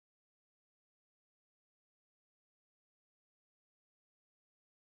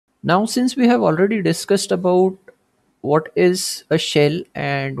Now, since we have already discussed about what is a shell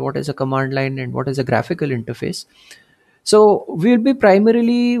and what is a command line and what is a graphical interface, so we'll be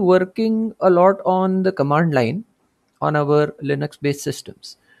primarily working a lot on the command line on our Linux based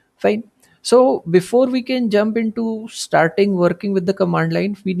systems. Fine. So before we can jump into starting working with the command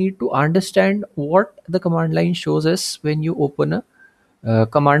line, we need to understand what the command line shows us when you open a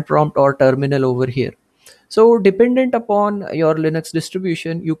command prompt or terminal over here. So dependent upon your Linux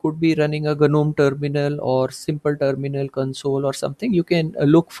distribution, you could be running a GNOME terminal or simple terminal console or something. You can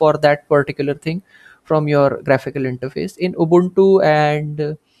look for that particular thing from your graphical interface. In Ubuntu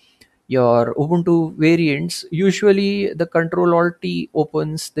and your Ubuntu variants, usually the Control Alt T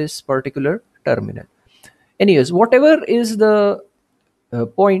opens this particular terminal. Anyways, whatever is the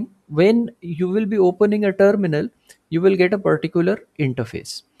point, when you will be opening a terminal, you will get a particular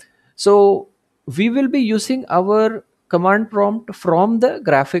interface. So we will be using our command prompt from the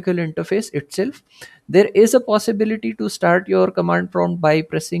graphical interface itself. There is a possibility to start your command prompt by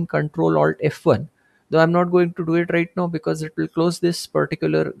pressing Ctrl Alt F1, though I'm not going to do it right now because it will close this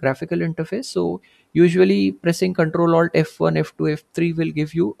particular graphical interface. So usually pressing Ctrl Alt F1, F2, F3 will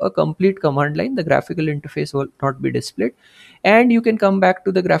give you a complete command line. The graphical interface will not be displayed, and you can come back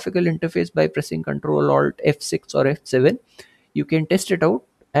to the graphical interface by pressing Ctrl Alt F6 or F7. You can test it out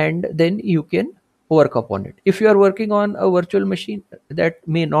and then you can work upon it. If you are working on a virtual machine, that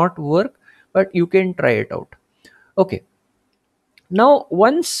may not work, but you can try it out. Okay. Now,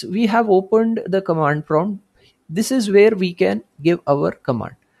 once we have opened the command prompt, this is where we can give our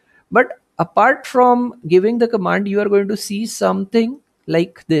command. But apart from giving the command, you are going to see something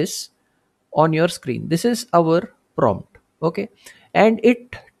like this on your screen. This is our prompt. Okay. And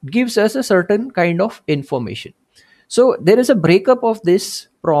it gives us a certain kind of information. So there is a breakup of this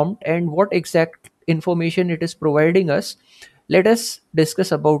prompt and what exact information it is providing us. Let us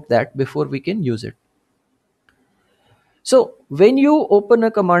discuss about that before we can use it. So when you open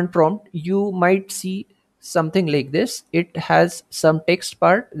a command prompt, you might see something like this. It has some text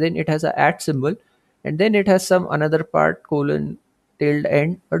part, then it has a at symbol, and then it has some another part, colon, tilde,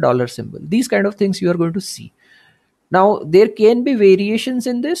 and a dollar symbol. These kind of things you are going to see. Now there can be variations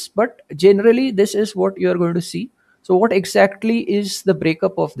in this, but generally this is what you are going to see. So what exactly is the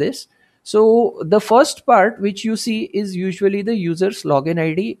breakup of this? So the first part which you see is usually the user's login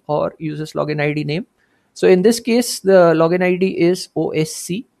ID or user's login ID name. So in this case, the login ID is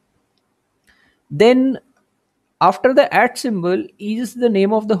OSC. Then after the at symbol is the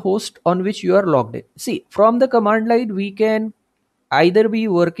name of the host on which you are logged in. See, from the command line, we can either be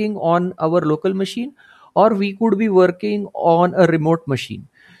working on our local machine or we could be working on a remote machine.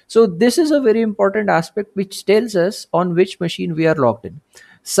 So this is a very important aspect which tells us on which machine we are logged in.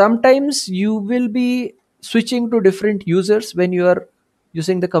 Sometimes you will be switching to different users when you are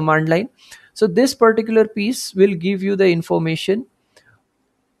using the command line. So this particular piece will give you the information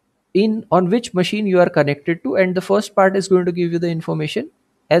in on which machine you are connected to, and the first part is going to give you the information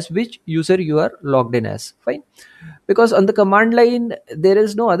as which user you are logged in as. Fine. Because on the command line there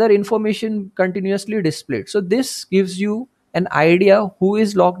is no other information continuously displayed, so this gives you an idea who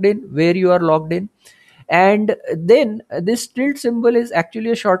is logged in, where you are logged in. And then this tilde symbol is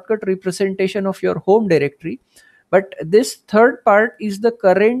actually a shortcut representation of your home directory, but this third part is the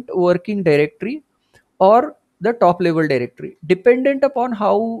current working directory or the top level directory. Dependent upon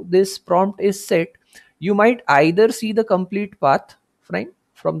how this prompt is set, you might either see the complete path, right,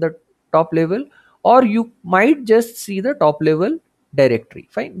 from the top level, or you might just see the top level directory,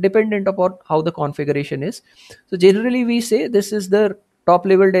 fine, dependent upon how the configuration is. So generally we say this is the top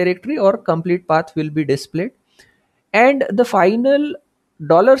level directory or complete path will be displayed, and the final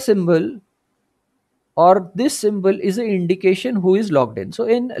dollar symbol or this symbol is an indication who is logged in. So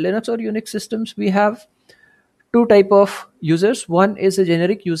in Linux or Unix systems we have two type of users. One is a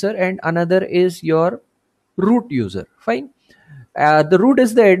generic user and another is your root user. Fine. The root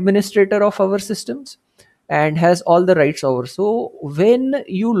is the administrator of our systems and has all the rights over. So when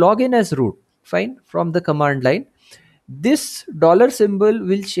you log in as root, fine, from the command line, this dollar symbol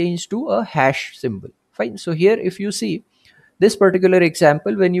will change to a hash symbol. Fine. So here if you see this particular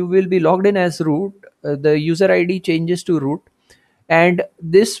example, when you will be logged in as root, the user ID changes to root, and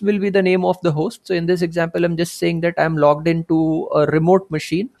this will be the name of the host. So in this example I'm just saying that I'm logged into a remote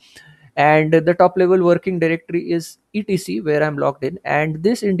machine, and the top level working directory is etc where I'm logged in, and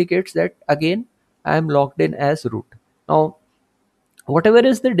this indicates that again I'm logged in as root. Now whatever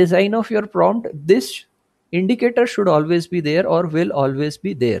is the design of your prompt, this indicator should always be there or will always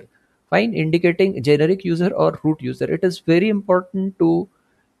be there, fine, indicating generic user or root user. It is very important to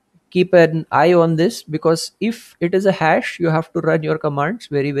keep an eye on this, because if it is a hash, you have to run your commands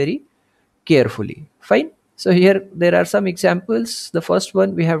very, very carefully. Fine. So here there are some examples. The first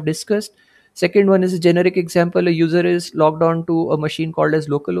one we have discussed. Second one is a generic example. A user is logged on to a machine called as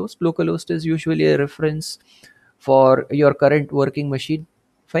localhost. Localhost is usually a reference for your current working machine.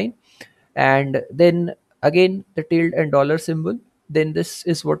 Fine. And then again the tilde and dollar symbol. Then this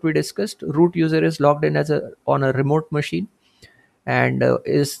is what we discussed. Root user is logged in as a on a remote machine, and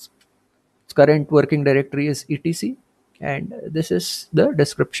is current working directory is etc, and this is the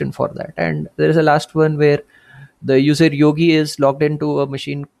description for that. And there is a last one where the user yogi is logged into a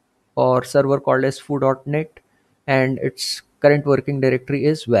machine or server called as foo.net, and its current working directory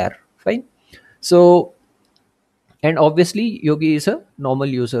is where. Fine. So, and obviously yogi is a normal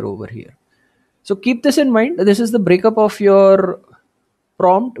user over here. So keep this in mind. This is the breakup of your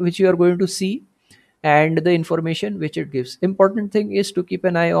prompt which you are going to see, and the information which it gives. Important thing is to keep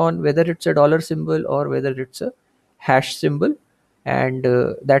an eye on whether it's a dollar symbol or whether it's a hash symbol, and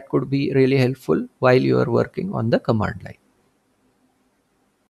that could be really helpful while you are working on the command line.